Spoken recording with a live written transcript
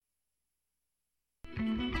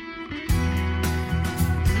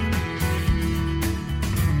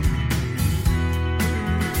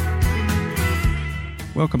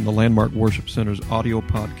Welcome to Landmark Worship Center's audio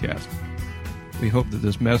podcast. We hope that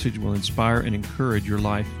this message will inspire and encourage your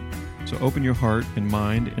life. So open your heart and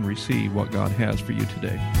mind and receive what God has for you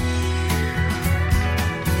today.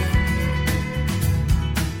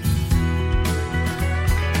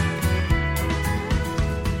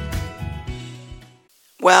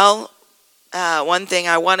 Well, one thing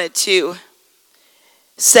I wanted to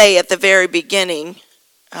say at the very beginning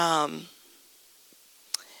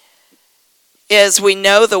is we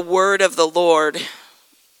know the word of the Lord.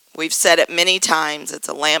 We've said it many times. It's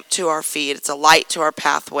a lamp to our feet. It's a light to our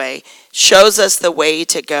pathway. Shows us the way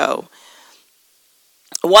to go.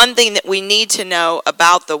 One thing that we need to know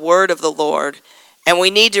about the word of the Lord, and we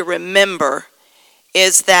need to remember,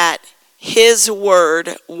 is that His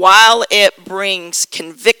word, while it brings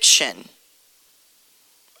conviction,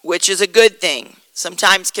 which is a good thing.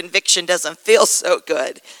 Sometimes conviction doesn't feel so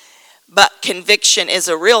good. But conviction is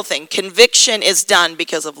a real thing. Conviction is done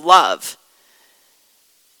because of love.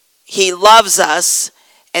 He loves us,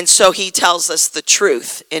 and so He tells us the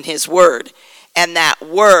truth in His word. And that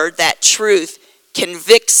word, that truth,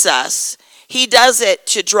 convicts us. He does it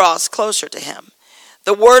to draw us closer to Him.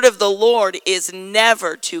 The word of the Lord is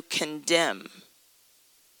never to condemn.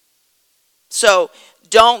 So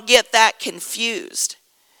don't get that confused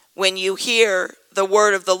when you hear the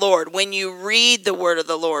word of the Lord, when you read the word of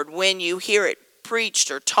the Lord, when you hear it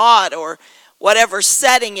preached or taught or whatever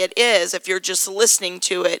setting it is. If you're just listening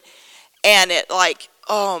to it and it like,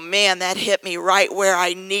 oh man, that hit me right where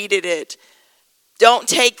I needed it. Don't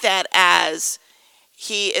take that as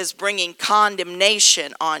He is bringing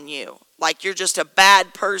condemnation on you, like you're just a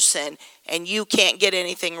bad person and you can't get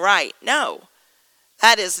anything right. No,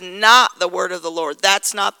 that is not the word of the Lord.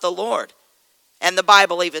 That's not the Lord. And the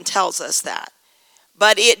Bible even tells us that.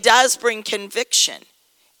 But it does bring conviction.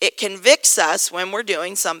 It convicts us when we're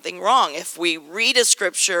doing something wrong. If we read a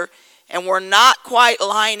scripture and we're not quite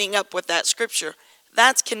lining up with that scripture,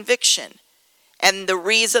 that's conviction. And the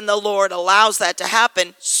reason the Lord allows that to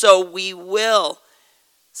happen, so we will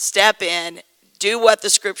step in, do what the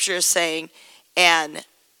scripture is saying, and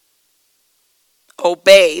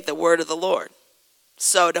obey the word of the Lord.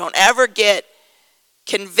 So don't ever get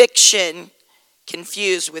conviction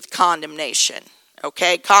confused with condemnation.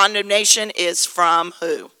 Okay, condemnation is from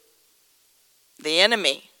who? The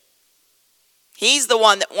enemy. He's the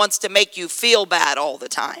one that wants to make you feel bad all the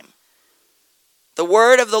time. The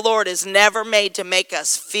word of the Lord is never made to make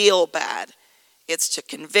us feel bad. It's to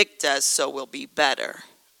convict us so we'll be better.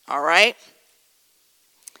 All right?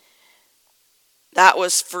 That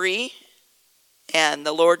was free. And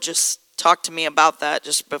the Lord just talked to me about that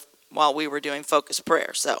just while we were doing focused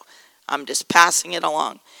prayer. So I'm just passing it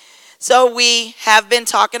along. So we have been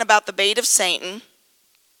talking about the bait of Satan,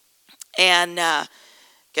 and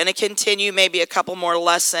going to continue maybe a couple more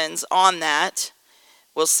lessons on that.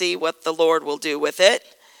 We'll see what the Lord will do with it.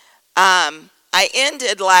 I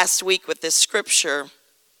ended last week with this scripture,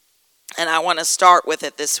 and I want to start with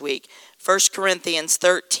it this week. 1 Corinthians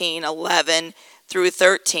 13:11 through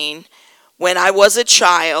 13. When I was a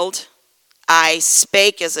child, I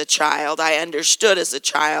spake as a child, I understood as a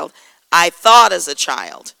child, I thought as a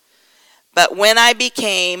child. But when I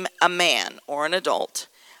became a man or an adult,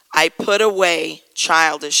 I put away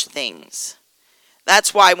childish things.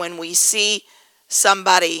 That's why when we see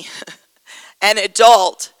somebody, an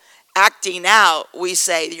adult, acting out, we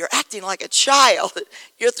say, you're acting like a child.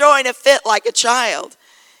 You're throwing a fit like a child.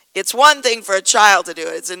 It's one thing for a child to do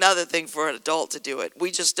it. It's another thing for an adult to do it.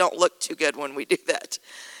 We just don't look too good when we do that.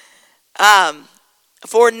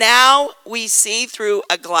 For now we see through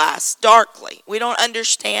a glass darkly. We don't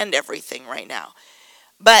understand everything right now.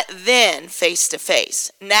 But then face to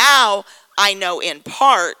face. Now I know in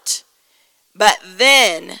part, but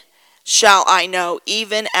then shall I know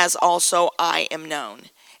even as also I am known.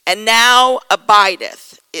 And now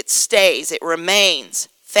abideth, it stays, it remains,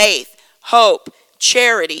 faith, hope,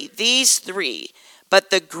 charity, these three. But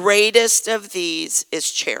the greatest of these is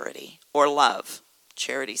charity or love.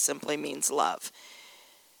 Charity simply means love.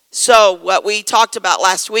 So what we talked about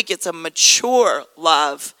last week, it's a mature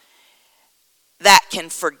love that can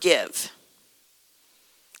forgive.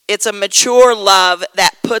 It's a mature love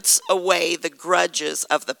that puts away the grudges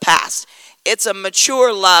of the past. It's a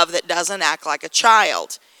mature love that doesn't act like a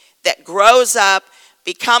child, that grows up,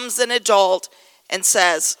 becomes an adult, and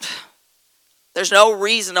says, there's no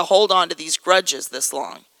reason to hold on to these grudges this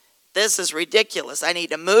long. This is ridiculous. I need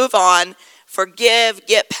to move on, forgive,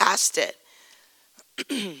 get past it.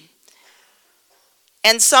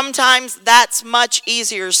 And sometimes that's much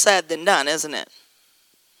easier said than done, isn't it?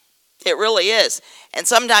 It really is. And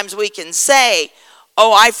sometimes we can say,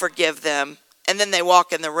 oh, I forgive them. And then they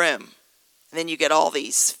walk in the room. And then you get all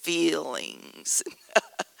these feelings.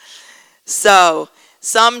 So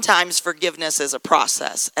sometimes forgiveness is a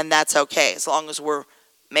process. And that's okay as long as we're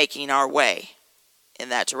making our way in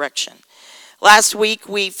that direction. Last week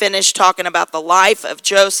we finished talking about the life of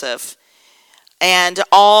Joseph and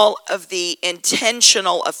all of the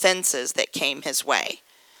intentional offenses that came his way.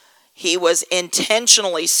 He was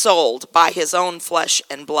intentionally sold by his own flesh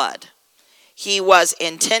and blood. He was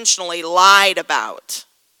intentionally lied about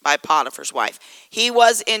by Potiphar's wife. He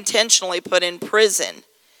was intentionally put in prison.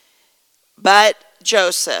 But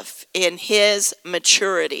Joseph, in his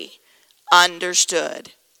maturity,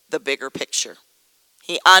 understood the bigger picture.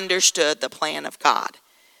 He understood the plan of God.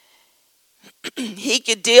 He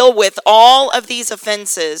could deal with all of these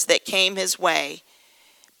offenses that came his way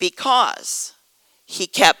because he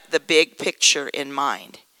kept the big picture in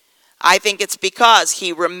mind. I think it's because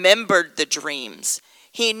he remembered the dreams.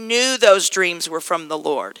 He knew those dreams were from the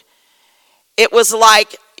Lord. It was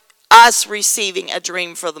like us receiving a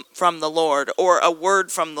dream from the Lord or a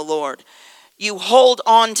word from the Lord. You hold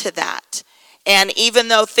on to that. And even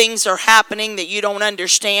though things are happening that you don't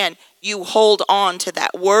understand, you hold on to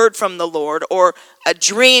that word from the Lord or a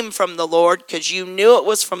dream from the Lord because you knew it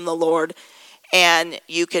was from the Lord, and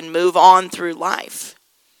you can move on through life.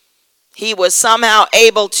 He was somehow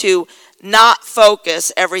able to not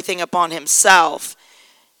focus everything upon himself,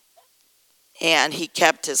 and he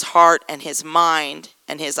kept his heart and his mind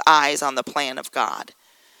and his eyes on the plan of God.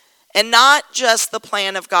 And not just the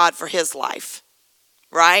plan of God for his life,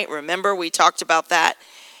 right? Remember, we talked about that.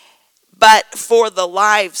 But for the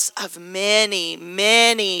lives of many,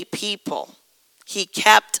 many people, he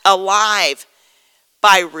kept alive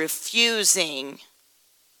by refusing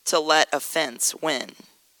to let offense win.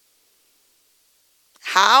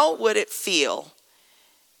 How would it feel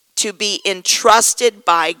to be entrusted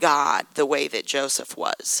by God the way that Joseph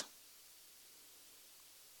was?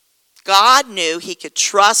 God knew he could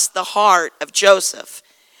trust the heart of Joseph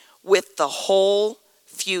with the whole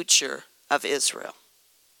future of Israel.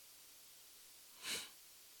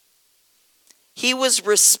 He was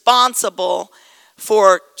responsible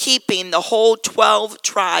for keeping the whole 12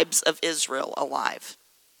 tribes of Israel alive.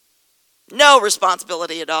 No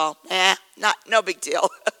responsibility at all. No big deal.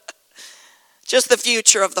 Just the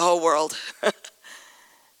future of the whole world.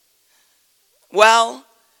 Well,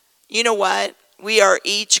 you know what? We are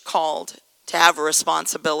each called to have a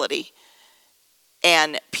responsibility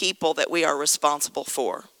and people that we are responsible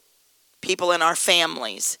for. People in our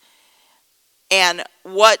families. And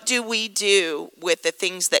what do we do with the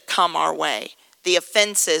things that come our way? The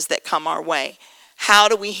offenses that come our way? How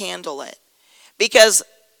do we handle it? Because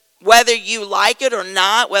whether you like it or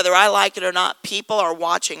not, whether I like it or not, people are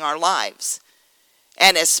watching our lives.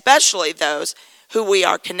 And especially those who we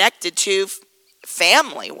are connected to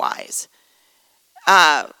family-wise.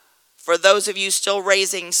 For those of you still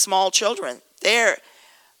raising small children, there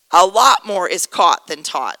a lot more is caught than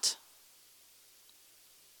taught.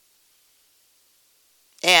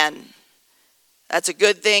 And that's a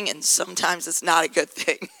good thing, and sometimes it's not a good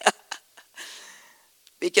thing.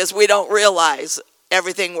 Because we don't realize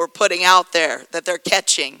everything we're putting out there that they're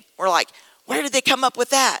catching. We're like, where did they come up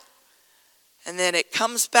with that? And then it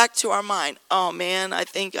comes back to our mind. Oh man, I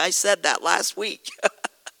think I said that last week.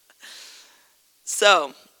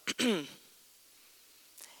 So,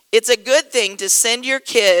 it's a good thing to send your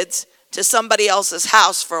kids to somebody else's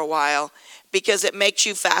house for a while because it makes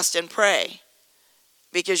you fast and pray.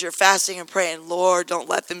 Because you're fasting and praying, Lord, don't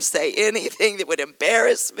let them say anything that would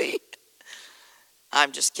embarrass me.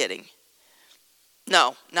 I'm just kidding.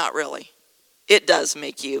 No, not really. It does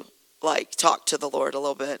make you talk to the Lord a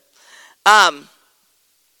little bit.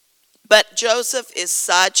 But Joseph is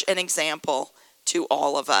such an example to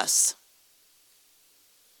all of us.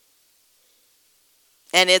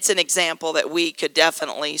 And it's an example that we could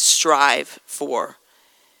definitely strive for.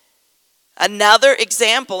 Another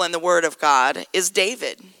example in the Word of God is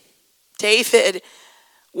David. David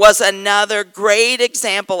was another great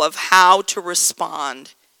example of how to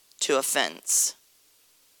respond to offense.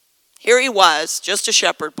 Here he was, just a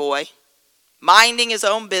shepherd boy, minding his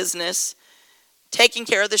own business, taking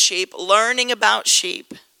care of the sheep, learning about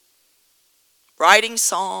sheep, writing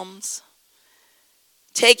psalms,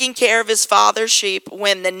 taking care of his father's sheep,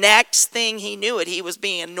 when the next thing he knew it, he was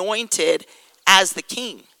being anointed as the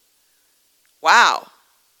king. Wow,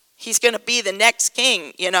 he's going to be the next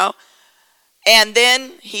king, you know. And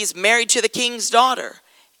then he's married to the king's daughter.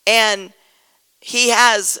 And he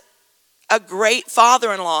has a great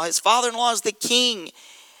father-in-law. His father-in-law is the king.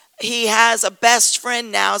 He has a best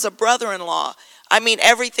friend now as a brother-in-law. I mean,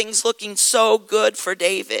 everything's looking so good for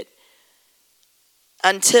David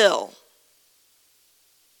until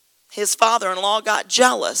his father-in-law got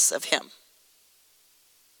jealous of him.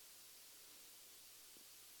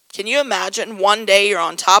 Can you imagine one day you're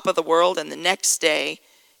on top of the world and the next day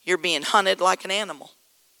you're being hunted like an animal?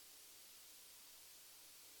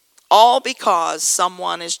 All because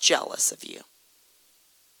someone is jealous of you.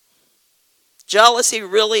 Jealousy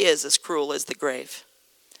really is as cruel as the grave.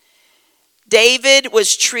 David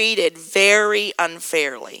was treated very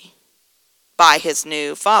unfairly by his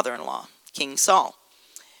new father-in-law, King Saul.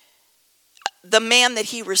 The man that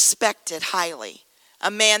he respected highly,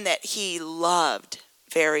 a man that he loved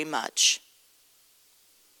very much.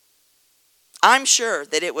 I'm sure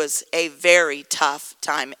that it was a very tough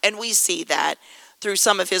time, and we see that through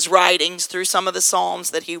some of his writings, through some of the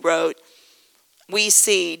Psalms that he wrote. We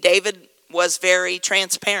see David was very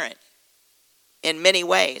transparent in many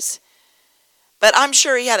ways. But I'm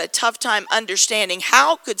sure he had a tough time understanding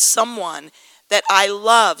how could someone that I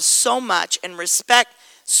love so much and respect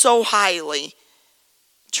so highly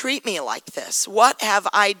treat me like this? What have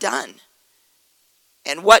I done?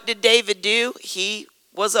 And what did David do? He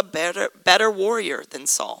was a better warrior than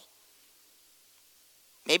Saul.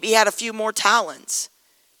 Maybe he had a few more talents.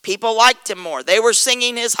 People liked him more. They were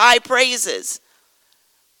singing his high praises.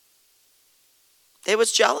 There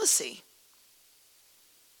was jealousy.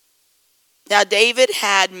 Now, David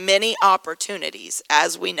had many opportunities,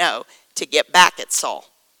 as we know, to get back at Saul,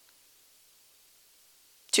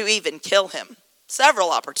 to even kill him.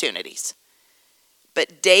 Several opportunities.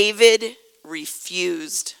 But David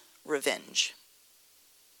refused revenge.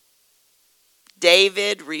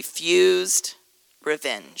 David refused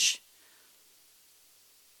revenge.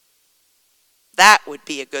 That would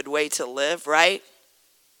be a good way to live, right?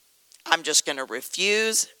 I'm just going to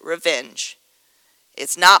refuse revenge.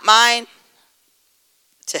 It's not mine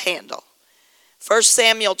to handle. 1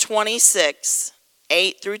 Samuel 26,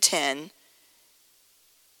 8 through 10.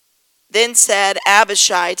 Then said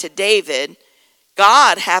Abishai to David,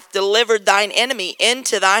 God hath delivered thine enemy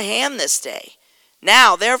into thy hand this day.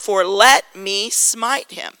 Now therefore let me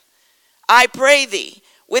smite him, I pray thee,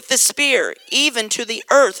 with the spear, even to the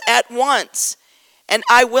earth at once, and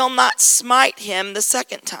I will not smite him the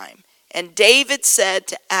second time. And David said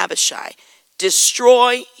to Abishai,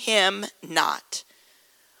 destroy him not.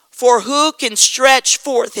 For who can stretch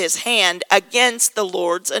forth his hand against the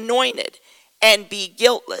Lord's anointed and be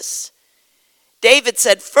guiltless? David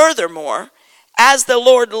said furthermore, as the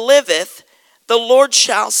Lord liveth, the Lord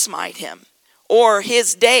shall smite him, or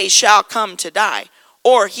his day shall come to die,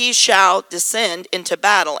 or he shall descend into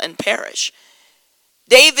battle and perish.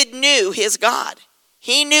 David knew his God.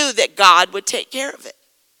 He knew that God would take care of it.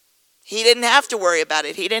 He didn't have to worry about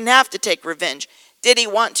it. He didn't have to take revenge. Did he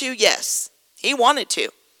want to? Yes, he wanted to.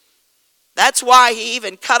 That's why he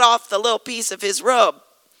even cut off the little piece of his robe,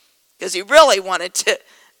 because he really wanted to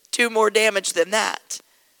do more damage than that.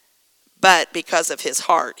 But because of his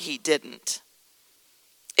heart, he didn't.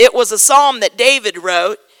 It was a psalm that David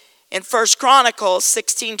wrote in 1 Chronicles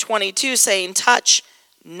 16:22, saying, touch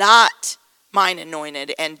not mine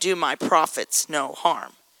anointed and do my prophets no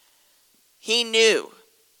harm. He knew.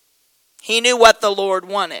 He knew what the Lord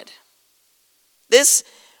wanted. This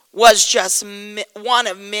was just one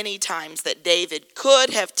of many times that David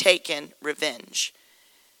could have taken revenge.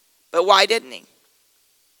 But why didn't he?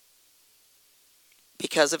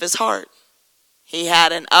 Because of his heart. He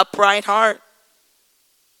had an upright heart.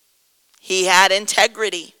 He had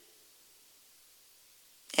integrity.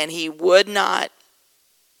 And he would not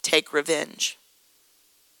take revenge.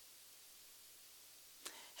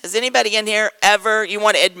 Has anybody in here ever, you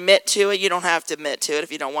want to admit to it, you don't have to admit to it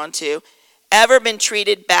if you don't want to, ever been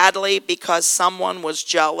treated badly because someone was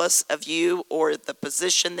jealous of you or the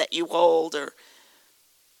position that you hold, or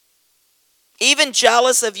even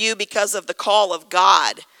jealous of you because of the call of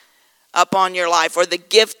God upon your life or the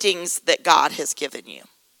giftings that God has given you?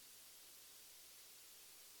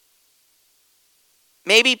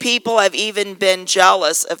 Maybe people have even been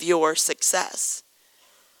jealous of your success.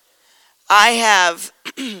 I have,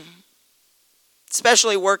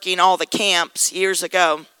 especially working all the camps years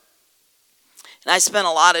ago, and I spent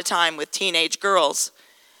a lot of time with teenage girls,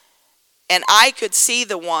 and I could see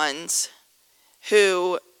the ones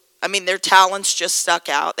who, their talents just stuck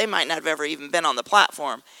out. They might not have ever even been on the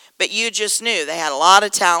platform, but you just knew they had a lot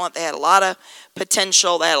of talent, they had a lot of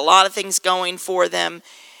potential, they had a lot of things going for them.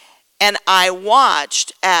 And I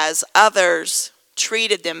watched as others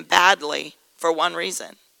treated them badly for one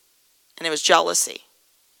reason, and it was jealousy.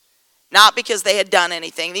 not because they had done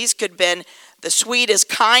anything. These could have been the sweetest,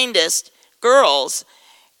 kindest girls,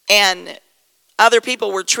 and other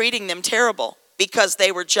people were treating them terrible because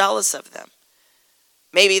they were jealous of them.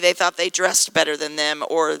 Maybe they thought they dressed better than them,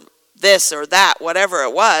 or this or that, whatever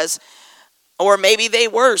it was. Or maybe they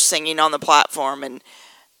were singing on the platform, and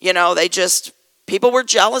people were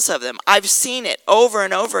jealous of them. I've seen it over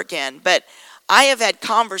and over again, but I have had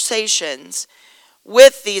conversations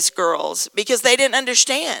with these girls because they didn't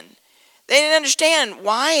understand. They didn't understand,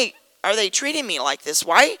 why are they treating me like this?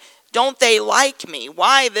 Why don't they like me?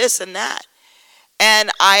 Why this and that?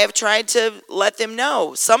 And I have tried to let them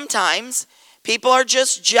know, sometimes people are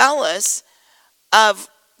just jealous of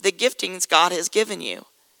the giftings God has given you.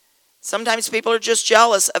 Sometimes people are just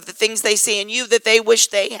jealous of the things they see in you that they wish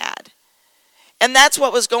they had. And that's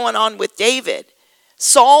what was going on with David.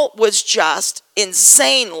 Saul was just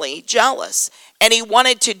insanely jealous, and he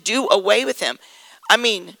wanted to do away with him. I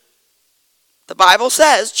mean, the Bible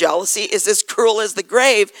says jealousy is as cruel as the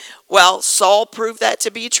grave. Well, Saul proved that to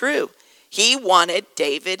be true. He wanted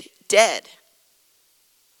David dead.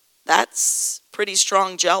 That's pretty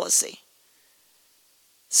strong jealousy.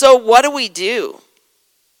 So what do?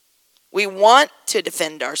 We want to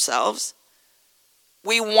defend ourselves.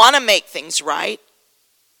 We want to make things right.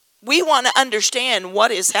 We want to understand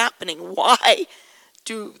what is happening. Why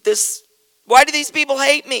do these people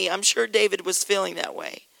hate me? I'm sure David was feeling that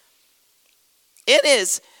way. It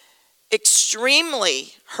is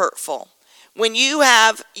extremely hurtful when you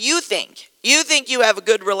think you have a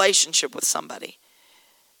good relationship with somebody.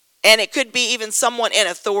 And it could be even someone in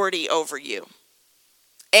authority over you.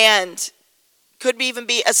 And could even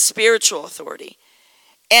be a spiritual authority.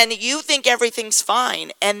 And you think everything's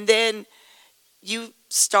fine, and then you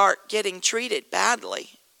start getting treated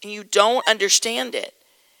badly, and you don't understand it.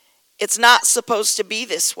 It's not supposed to be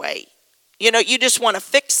this way. You just want to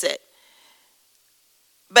fix it.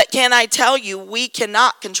 But can I tell you, we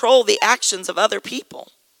cannot control the actions of other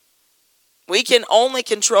people. We can only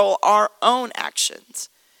control our own actions.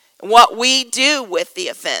 And what we do with the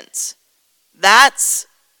offense, that's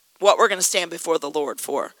what we're going to stand before the Lord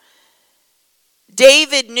for.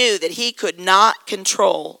 David knew that he could not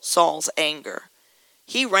control Saul's anger.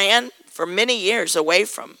 He ran for many years away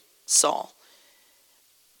from Saul.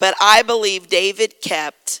 But I believe David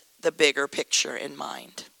kept the bigger picture in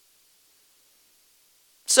mind.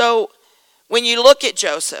 So when you look at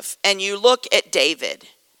Joseph and you look at David,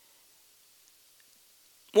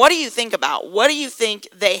 what do you think about? What do you think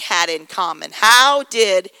they had in common? How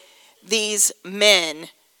did these men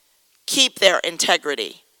keep their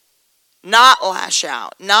integrity, not lash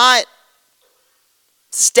out, not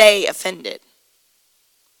stay offended?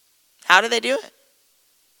 How do they do it?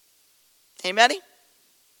 Anybody?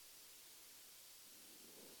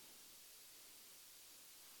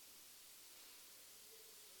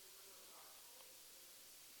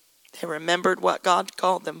 They remembered what God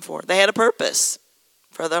called them for. They had a purpose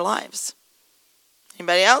for their lives.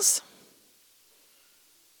 Anybody else?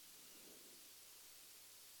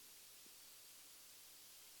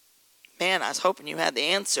 Man, I was hoping you had the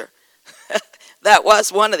answer. That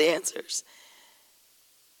was one of the answers.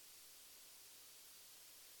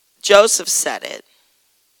 Joseph said it.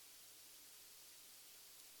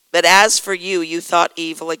 But as for you, you thought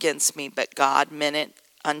evil against me, but God meant it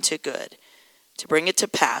unto good, to bring it to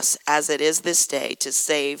pass, as it is this day, to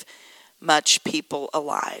save much people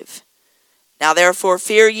alive. Now therefore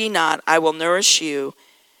fear ye not, I will nourish you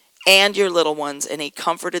and your little ones. And he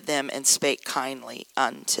comforted them and spake kindly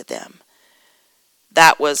unto them.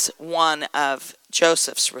 That was one of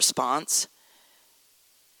Joseph's response.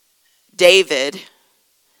 David,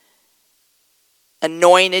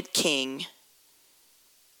 anointed king,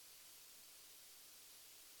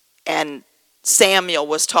 and Samuel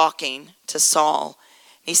was talking to Saul.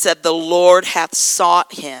 He said, the Lord hath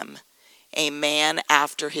sought him a man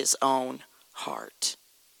after his own heart.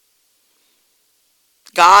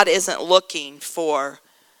 God isn't looking for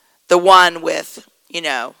the one with,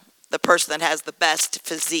 the person that has the best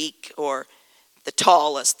physique, or the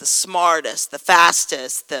tallest, the smartest, the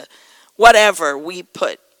fastest, the whatever we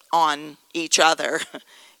put on each other.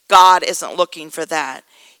 God isn't looking for that.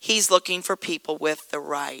 He's looking for people with the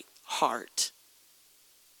right heart.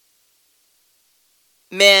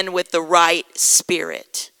 Men with the right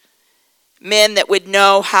spirit. Men that would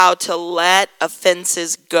know how to let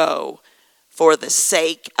offenses go for the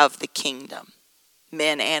sake of the kingdom.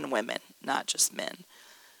 Men and women, not just men.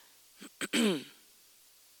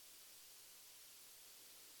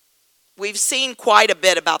 We've seen quite a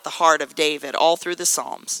bit about the heart of David all through the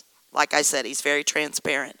Psalms. Like I said, he's very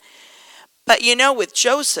transparent. But with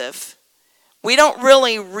Joseph, We don't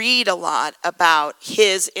really read a lot about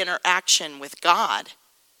his interaction with God.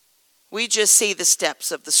 We just see the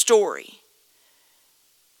steps of the story.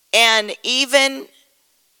 And even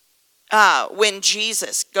when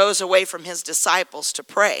Jesus goes away from his disciples to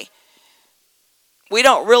pray, we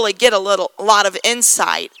don't really get a lot of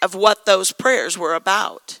insight of what those prayers were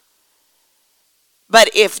about. But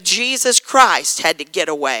if Jesus Christ had to get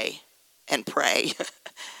away and pray,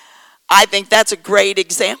 I think that's a great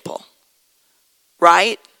example,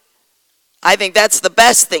 right? I think that's the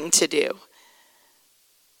best thing to do.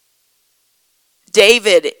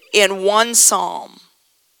 David, in one psalm,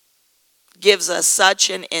 gives us such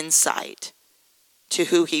an insight to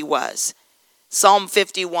who he was. Psalm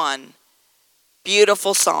 51,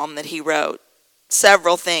 beautiful psalm that he wrote.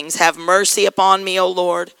 Several things. Have mercy upon me, O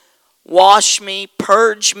Lord. Wash me,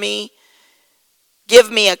 purge me.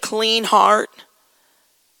 Give me a clean heart.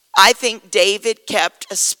 I think David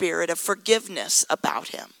kept a spirit of forgiveness about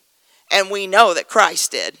him. And we know that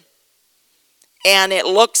Christ did. And it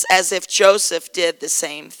looks as if Joseph did the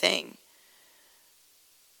same thing.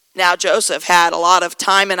 Now, Joseph had a lot of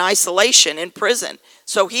time in isolation in prison,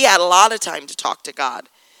 so he had a lot of time to talk to God.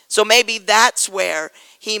 So maybe that's where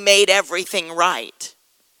he made everything right.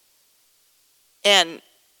 And,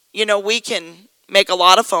 you know, we can make a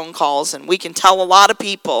lot of phone calls and we can tell a lot of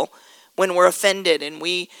people when we're offended and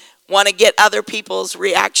we want to get other people's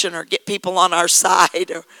reaction or get people on our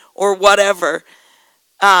side or whatever.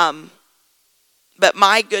 But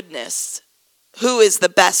my goodness, who is the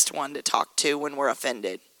best one to talk to when we're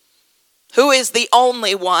offended? Who is the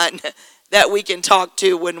only one that we can talk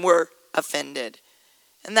to when we're offended?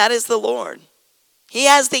 And that is the Lord. He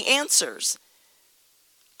has the answers.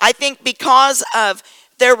 I think because of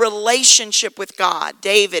their relationship with God,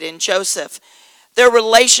 David and Joseph, their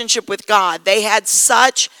relationship with God, they had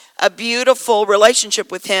such a beautiful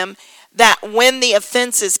relationship with him that when the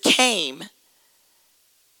offenses came,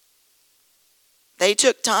 they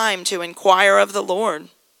took time to inquire of the Lord.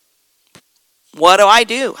 What do I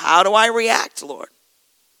do? How do I react, Lord?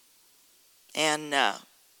 And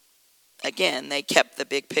again, they kept the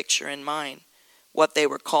big picture in mind, what they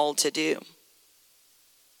were called to do.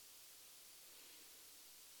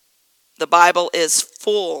 The Bible is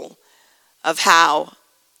full of how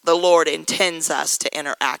the Lord intends us to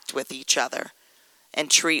interact with each other and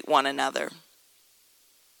treat one another.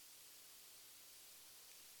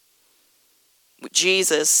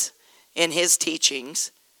 Jesus, in his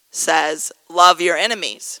teachings, says, love your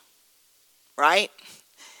enemies, right?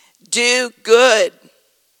 Do good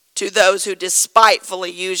to those who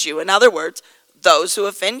despitefully use you. In other words, those who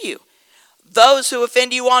offend you. Those who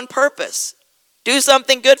offend you on purpose. Do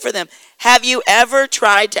something good for them. Have you ever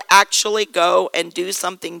tried to actually go and do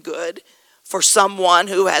something good for someone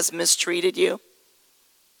who has mistreated you?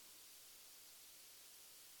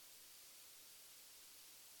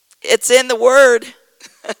 It's in the Word.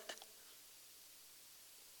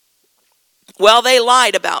 Well, they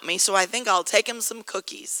lied about me, so I think I'll take them some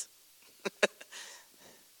cookies.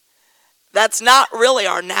 That's not really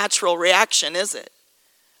our natural reaction, is it?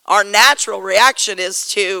 Our natural reaction is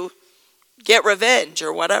to get revenge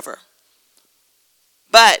or whatever.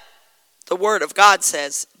 But the Word of God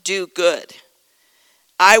says, do good.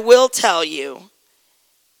 I will tell you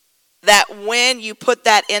that when you put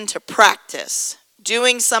that into practice,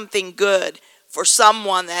 doing something good for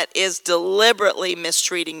someone that is deliberately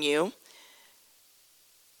mistreating you,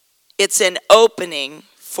 it's an opening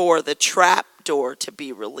for the trap door to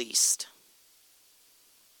be released.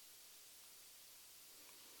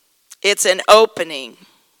 It's an opening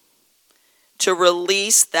to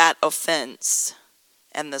release that offense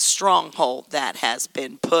and the stronghold that has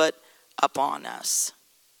been put upon us.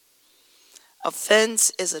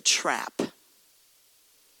 Offense is a trap.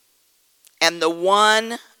 And the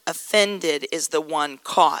one offended is the one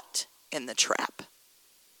caught in the trap.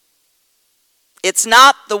 It's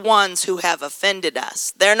not the ones who have offended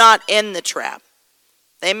us. They're not in the trap.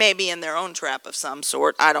 They may be in their own trap of some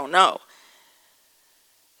sort. I don't know.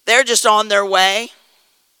 They're just on their way.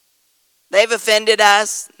 They've offended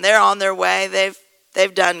us. They're on their way.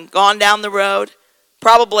 They've gone down the road,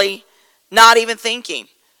 probably not even thinking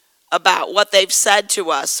about what they've said to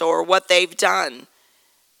us or what they've done.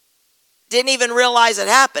 Didn't even realize it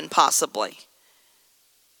happened, possibly.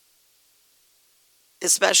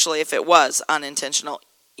 Especially if it was unintentional.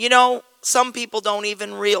 You know, some people don't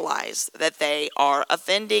even realize that they are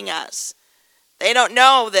offending us. They don't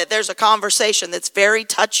know that there's a conversation that's very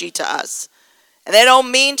touchy to us. And they don't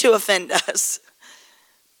mean to offend us.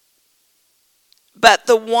 But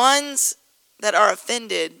the ones that are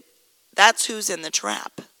offended, that's who's in the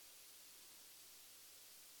trap.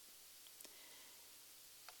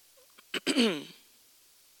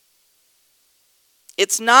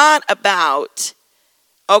 It's not about,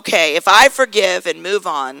 okay, if I forgive and move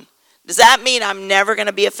on, does that mean I'm never going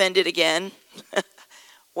to be offended again?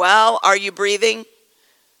 Well, are you breathing?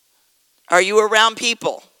 Are you around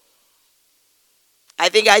people? I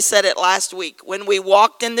think I said it last week. When we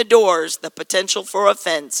walked in the doors, the potential for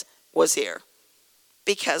offense was here.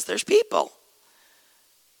 Because there's people.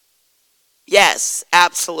 Yes,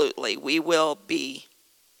 absolutely. We will be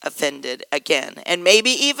offended again. And maybe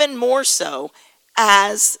even more so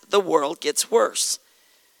as the world gets worse.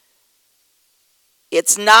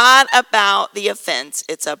 It's not about the offense.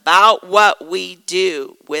 It's about what we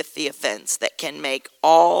do with the offense that can make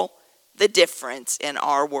all the difference in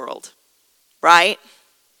our world. Right?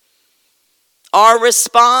 Our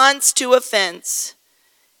response to offense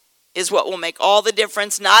is what will make all the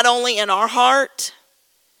difference, not only in our heart,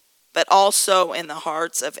 but also in the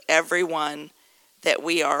hearts of everyone that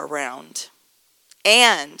we are around.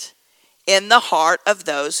 And in the heart of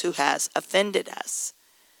those who has offended us.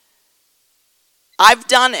 I've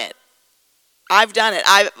done it.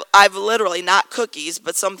 I've literally, not cookies,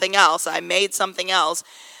 but something else. I made something else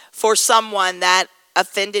for someone that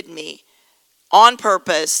offended me on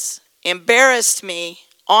purpose, embarrassed me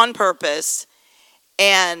on purpose,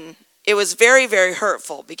 and it was very, very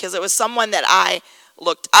hurtful because it was someone that I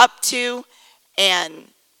looked up to, and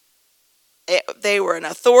they were an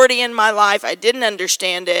authority in my life. I didn't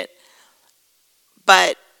understand it,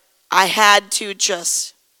 but I had to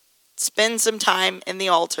just spend some time in the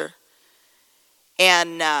altar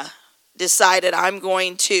and decided I'm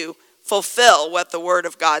going to fulfill what the Word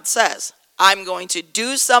of God says. I'm going to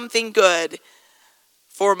do something good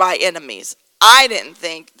for my enemies. I didn't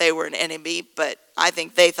think they were an enemy, but I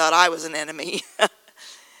think they thought I was an enemy.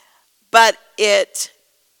 But it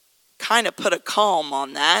kind of put a calm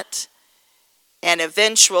on that. And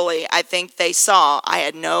eventually, I think they saw I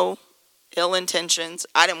had no ill intentions.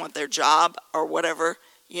 I didn't want their job or whatever,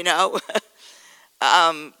 you know.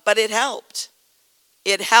 But it helped.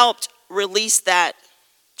 It helped release that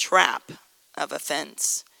trap of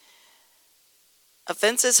offense.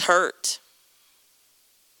 Offenses hurt.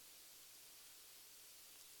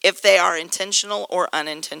 If they are intentional or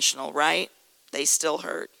unintentional, right? They still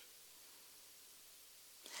hurt.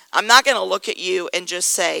 I'm not going to look at you and just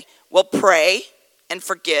say, well, pray and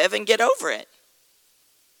forgive and get over it.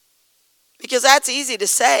 Because that's easy to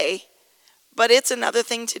say, but it's another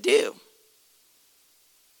thing to do.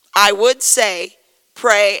 I would say,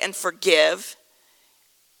 pray and forgive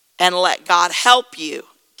and let God help you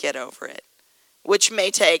get over it, which may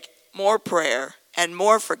take more prayer and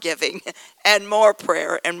more forgiving and more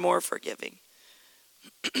prayer and more forgiving.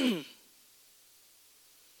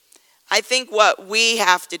 I think what we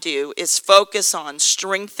have to do is focus on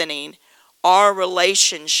strengthening our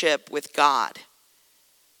relationship with God.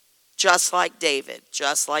 Just like David,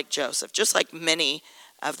 just like Joseph, just like many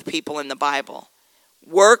of the people in the Bible.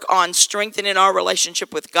 Work on strengthening our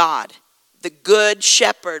relationship with God, the good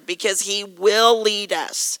shepherd, because he will lead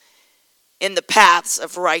us in the paths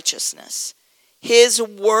of righteousness. His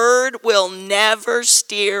word will never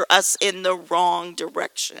steer us in the wrong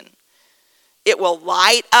direction. It will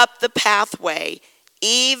light up the pathway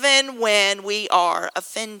even when we are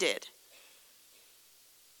offended.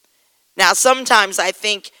 Now, sometimes I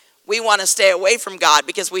think we want to stay away from God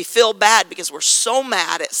because we feel bad because we're so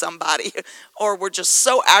mad at somebody or we're just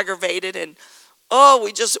so aggravated and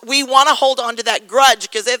we want to hold on to that grudge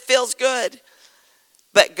because it feels good.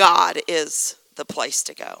 But God is the place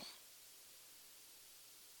to go.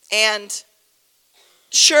 And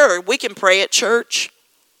sure, we can pray at church,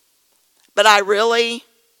 but I really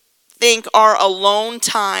think our alone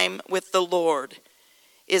time with the Lord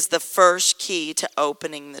is the first key to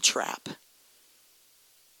opening the trap.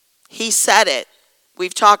 He said it.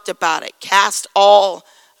 We've talked about it. Cast all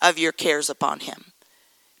of your cares upon him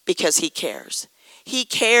because he cares. He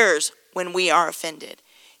cares when we are offended.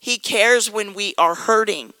 He cares when we are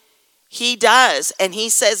hurting. He does. And he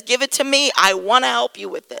says, give it to me. I want to help you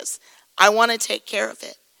with this. I want to take care of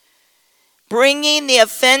it. Bringing the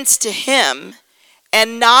offense to him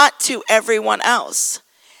and not to everyone else.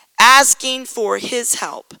 Asking for his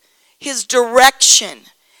help, his direction.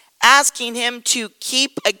 Asking him to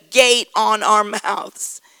keep a gate on our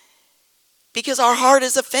mouths. Because our heart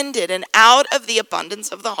is offended. And out of the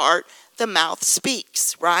abundance of the heart, the mouth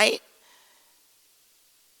speaks, right?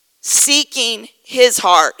 Seeking his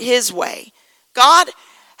heart, his way. God,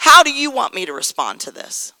 how do you want me to respond to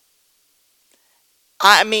this?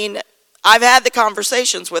 I mean, I've had the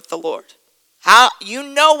conversations with the Lord. You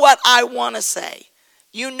know what I want to say.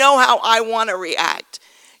 You know how I want to react.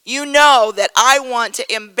 You know that I want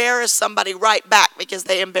to embarrass somebody right back because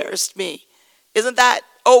they embarrassed me. Isn't that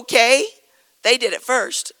okay? They did it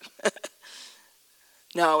first.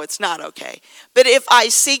 No, it's not okay. But if I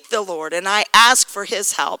seek the Lord and I ask for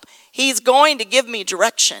his help, he's going to give me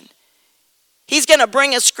direction. He's going to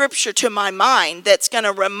bring a scripture to my mind that's going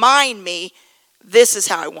to remind me, this is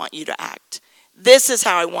how I want you to act. This is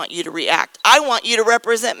how I want you to react. I want you to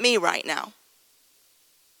represent me right now.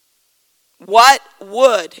 What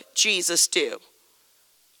would Jesus do?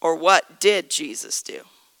 Or what did Jesus do?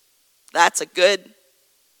 That's a good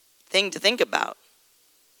thing to think about.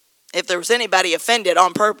 If there was anybody offended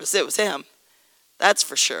on purpose, it was him. That's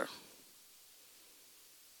for sure.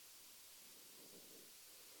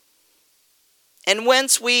 And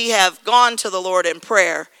once we have gone to the Lord in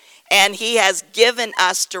prayer and he has given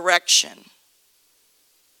us direction,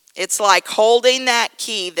 it's like holding that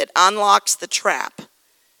key that unlocks the trap.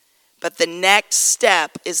 But the next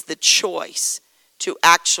step is the choice to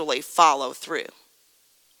actually follow through.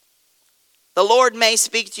 The Lord may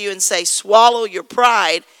speak to you and say, swallow your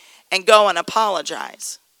pride and go and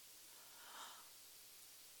apologize.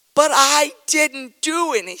 But I didn't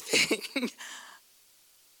do anything.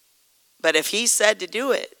 But if he said to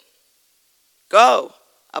do it, go,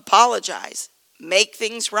 apologize, make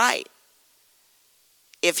things right.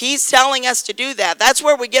 If he's telling us to do that, that's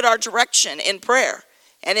where we get our direction in prayer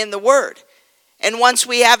and in the word. And once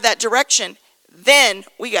we have that direction, then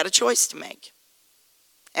we got a choice to make.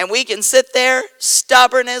 And we can sit there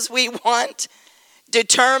stubborn as we want,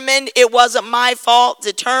 determined it wasn't my fault,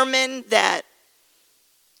 determined that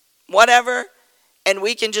whatever, and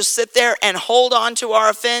we can just sit there and hold on to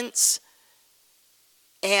our offense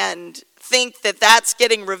and think that that's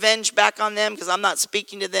getting revenge back on them because I'm not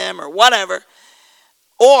speaking to them or whatever.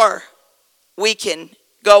 Or we can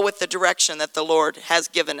go with the direction that the Lord has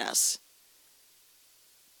given us.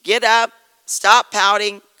 Get up, stop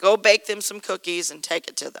pouting, go bake them some cookies and take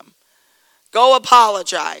it to them. Go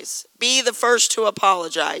apologize. Be the first to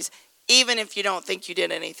apologize, even if you don't think you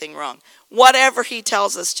did anything wrong. Whatever he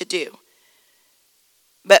tells us to do.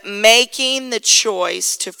 But making the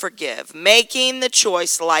choice to forgive, making the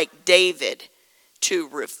choice like David to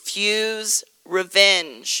refuse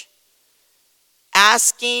revenge,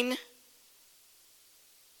 asking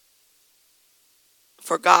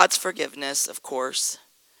for God's forgiveness, of course,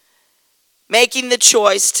 making the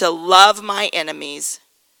choice to love my enemies,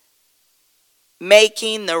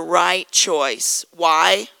 making the right choice.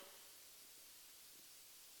 Why?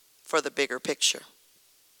 For the bigger picture.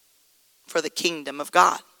 For the kingdom of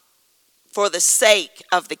God. For the sake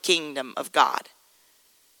of the kingdom of God.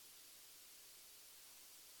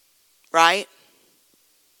 Right?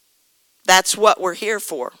 That's what we're here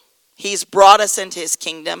for. He's brought us into his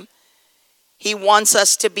kingdom. He wants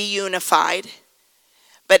us to be unified.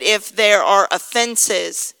 But if there are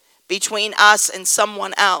offenses between us and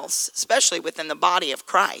someone else, especially within the body of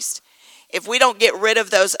Christ, if we don't get rid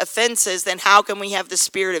of those offenses, then how can we have the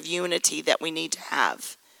spirit of unity that we need to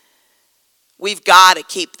have? We've got to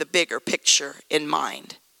keep the bigger picture in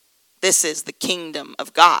mind. This is the kingdom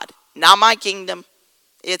of God. Not my kingdom.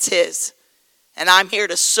 It's his. And I'm here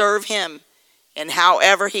to serve him in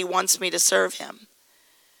however he wants me to serve him.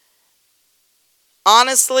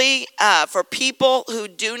 Honestly, for people who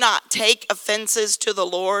do not take offenses to the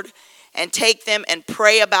Lord and take them and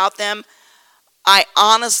pray about them, I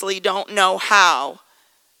honestly don't know how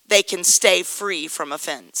they can stay free from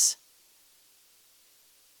offense.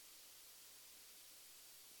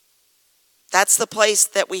 That's the place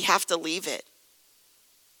that we have to leave it.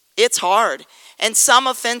 It's hard. And some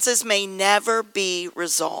offenses may never be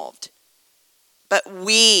resolved. But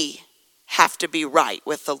we have to be right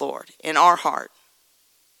with the Lord in our heart.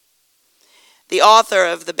 The author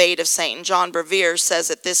of The Bait of Satan, John Bevere, says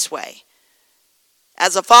it this way.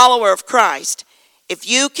 As a follower of Christ, if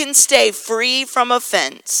you can stay free from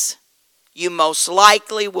offense, you most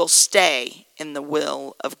likely will stay in the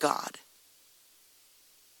will of God.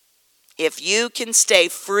 If you can stay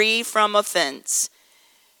free from offense,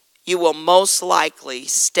 you will most likely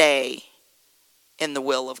stay in the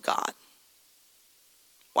will of God.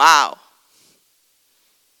 Wow.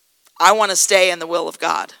 I want to stay in the will of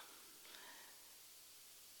God.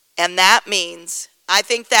 And that means, I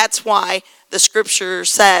think that's why the scripture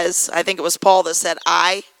says, I think it was Paul that said,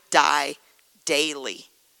 I die daily.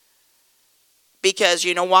 Because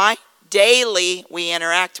you know why? Daily we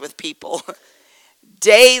interact with people.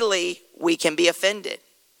 Daily we can be offended.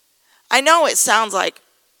 I know it sounds like,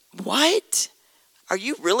 what? Are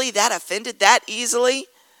you really that offended that easily?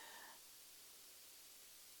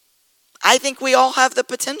 I think we all have the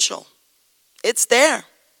potential. It's there.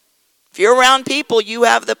 If you're around people, you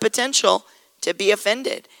have the potential to be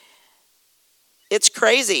offended. It's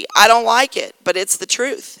crazy. I don't like it, but it's the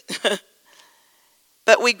truth.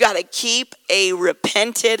 But we've got to keep a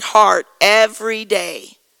repentant heart every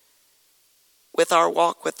day with our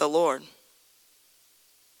walk with the Lord.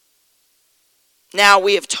 Now,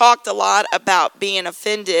 we have talked a lot about being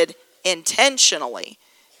offended intentionally.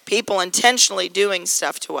 People intentionally doing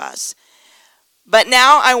stuff to us. But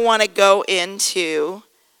now I want to go into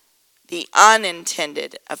the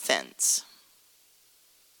unintended offense.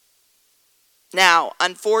 Now,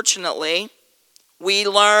 unfortunately, we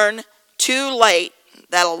learn too late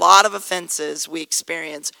that a lot of offenses we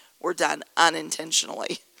experience were done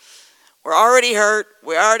unintentionally. We're already hurt.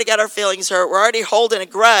 We already got our feelings hurt. We're already holding a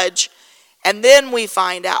grudge. And then we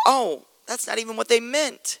find out, oh, that's not even what they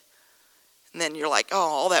meant. And then you're like, oh,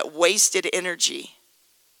 all that wasted energy.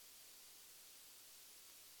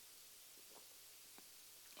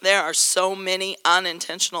 There are so many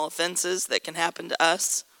unintentional offenses that can happen to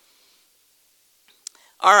us.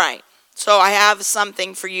 All right, so I have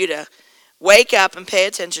something for you to wake up and pay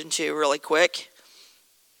attention to really quick.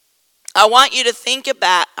 I want you to think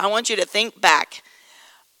back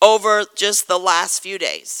over just the last few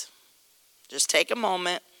days. Just take a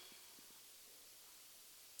moment.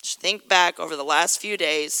 Just think back over the last few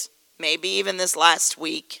days, maybe even this last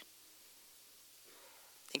week.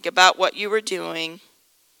 Think about what you were doing.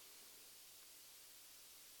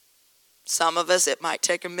 Some of us, it might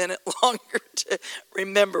take a minute longer to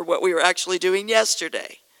remember what we were actually doing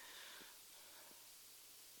yesterday.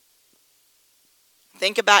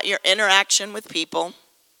 Think about your interaction with people.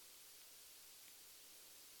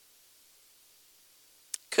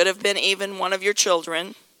 Could have been even one of your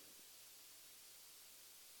children.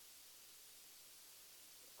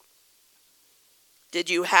 Did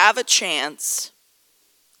you have a chance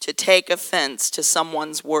to take offense to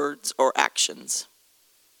someone's words or actions?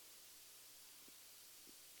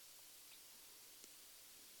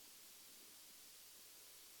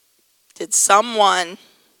 Did someone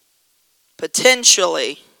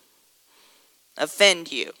potentially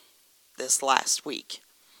offend you this last week?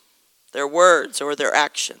 Their words or their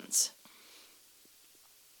actions?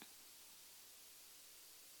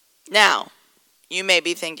 Now, you may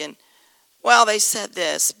be thinking, well, they said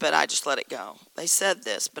this, but I just let it go. They said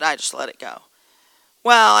this, but I just let it go.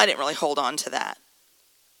 Well, I didn't really hold on to that.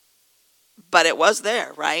 But it was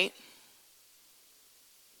there, right?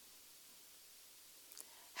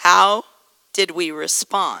 How did we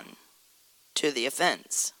respond to the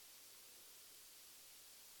offense?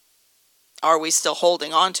 Are we still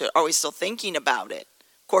holding on to it? Are we still thinking about it?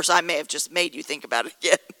 Of course, I may have just made you think about it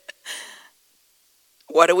again.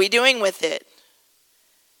 What are we doing with it?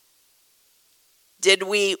 Did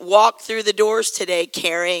we walk through the doors today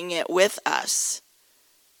carrying it with us?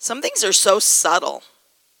 Some things are so subtle.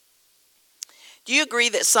 Do you agree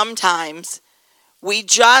that sometimes we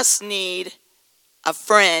just need a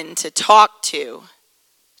friend to talk to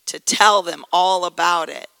tell them all about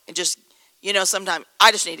it? And just, sometimes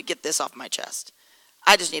I just need to get this off my chest.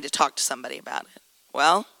 I just need to talk to somebody about it.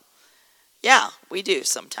 Well, yeah, we do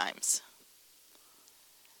sometimes.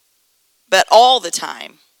 But all the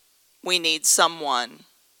time, we need someone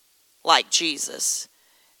like Jesus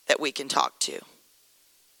that we can talk to.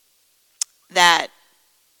 That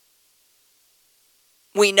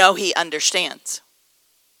we know he understands,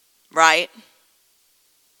 right?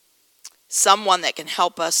 Someone that can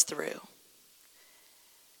help us through.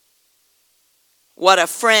 What a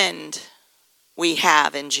friend we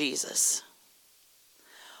have in Jesus.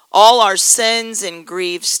 All our sins and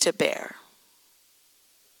griefs to bear.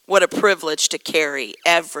 What a privilege to carry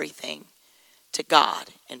everything to God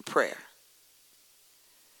in prayer.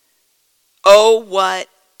 Oh, what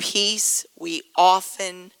peace we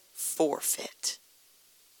often forfeit.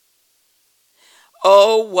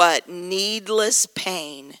 Oh, what needless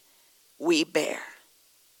pain we bear.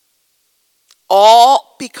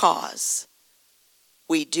 All because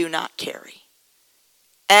we do not carry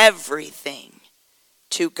everything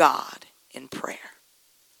to God in prayer.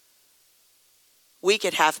 We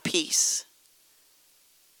could have peace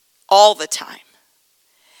all the time.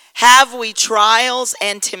 Have we trials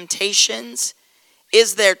and temptations?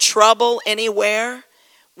 Is there trouble anywhere?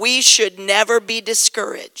 We should never be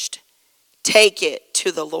discouraged. Take it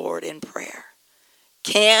to the Lord in prayer.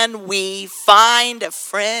 Can we find a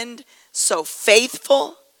friend so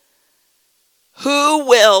faithful who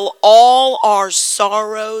will all our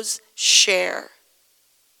sorrows share?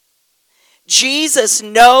 Jesus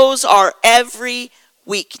knows our every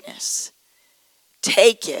weakness.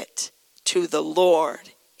 Take it to the Lord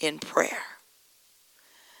in prayer.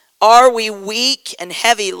 Are we weak and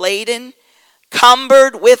heavy laden,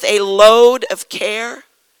 cumbered with a load of care?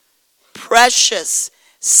 Precious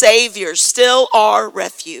Savior, still our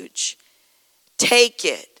refuge. Take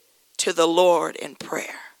it to the Lord in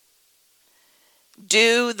prayer.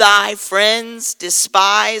 Do thy friends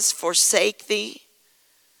despise, forsake thee?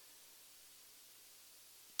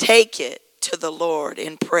 Take it to the Lord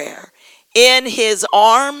in prayer. In his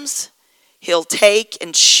arms he'll take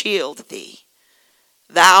and shield thee.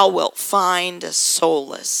 Thou wilt find a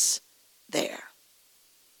solace there.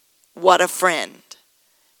 What a friend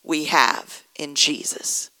we have in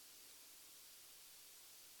Jesus.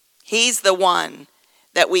 He's the one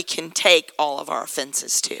that we can take all of our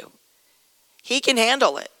offenses to. He can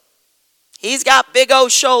handle it. He's got big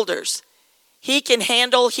old shoulders. He can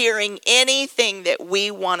handle hearing anything that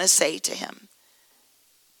we want to say to him.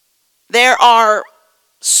 There are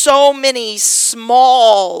so many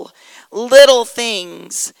small little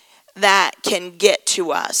things that can get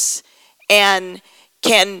to us and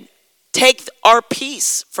can take our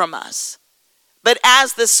peace from us. But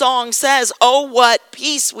as the song says, oh, what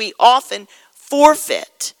peace we often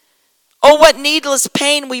forfeit. Oh, what needless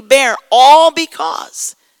pain we bear, all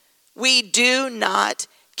because we do not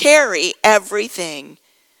carry everything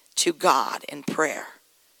to God in prayer.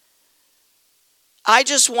 I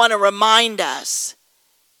just want to remind us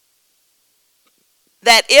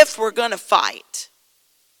that if we're going to fight,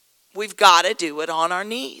 we've got to do it on our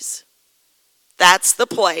knees. That's the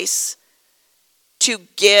place to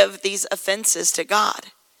give these offenses to God.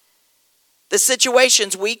 The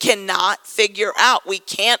situations we cannot figure out. We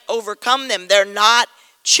can't overcome them. They're not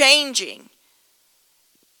changing.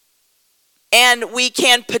 And we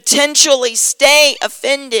can potentially stay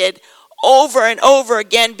offended over and over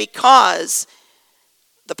again because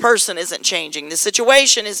the person isn't changing. The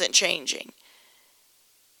situation isn't changing.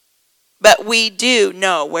 But we do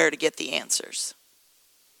know where to get the answers.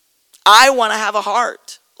 I want to have a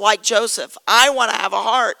heart like Joseph. I want to have a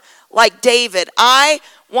heart like David. I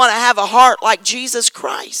want to have a heart like Jesus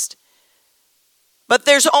Christ. But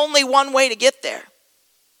there's only one way to get there.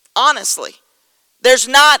 Honestly. There's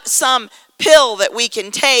not some pill that we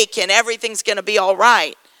can take and everything's going to be all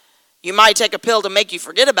right. You might take a pill to make you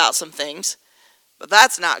forget about some things, but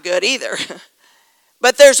that's not good either.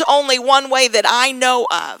 But there's only one way that I know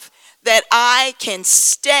of that I can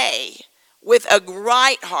stay with a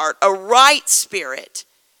right heart, a right spirit,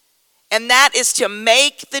 and that is to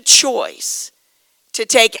make the choice to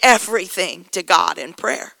take everything to God in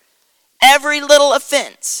prayer. Every little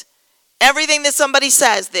offense, everything that somebody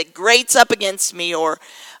says that grates up against me, or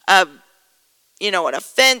an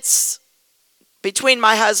offense between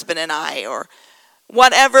my husband and I, or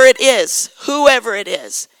whatever it is, whoever it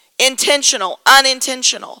is, intentional,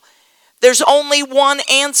 unintentional. There's only one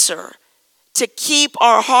answer to keep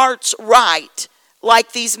our hearts right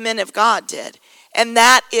like these men of God did. And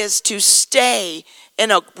that is to stay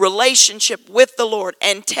in a relationship with the Lord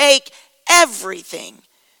and take everything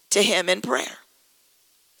to him in prayer.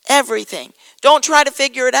 Everything. Don't try to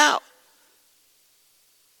figure it out.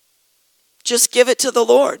 Just give it to the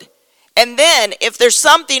Lord. And then if there's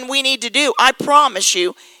something we need to do, I promise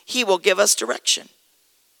you, he will give us direction.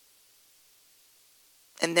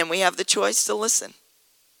 And then we have the choice to listen.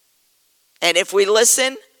 And if we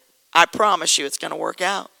listen, I promise you it's going to work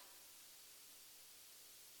out.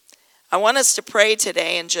 I want us to pray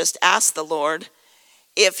today and just ask the Lord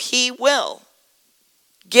if he will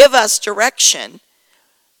give us direction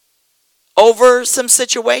over some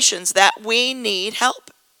situations that we need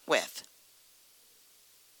help with.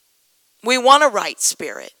 We want a right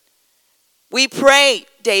spirit. We pray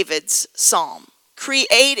David's psalm.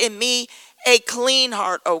 Create in me a clean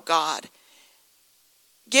heart, O God.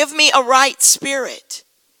 Give me a right spirit.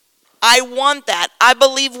 I want that. I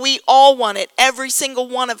believe we all want it. Every single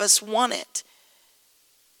one of us want it.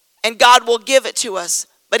 And God will give it to us.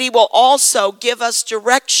 But he will also give us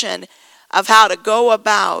direction of how to go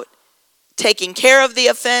about taking care of the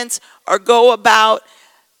offense or go about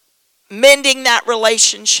mending that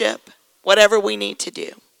relationship, whatever we need to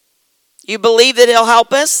do. You believe that he'll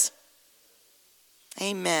help us?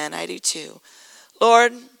 Amen. I do too.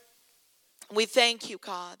 Lord, we thank you,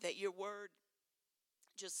 God, that your word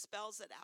just spells it out.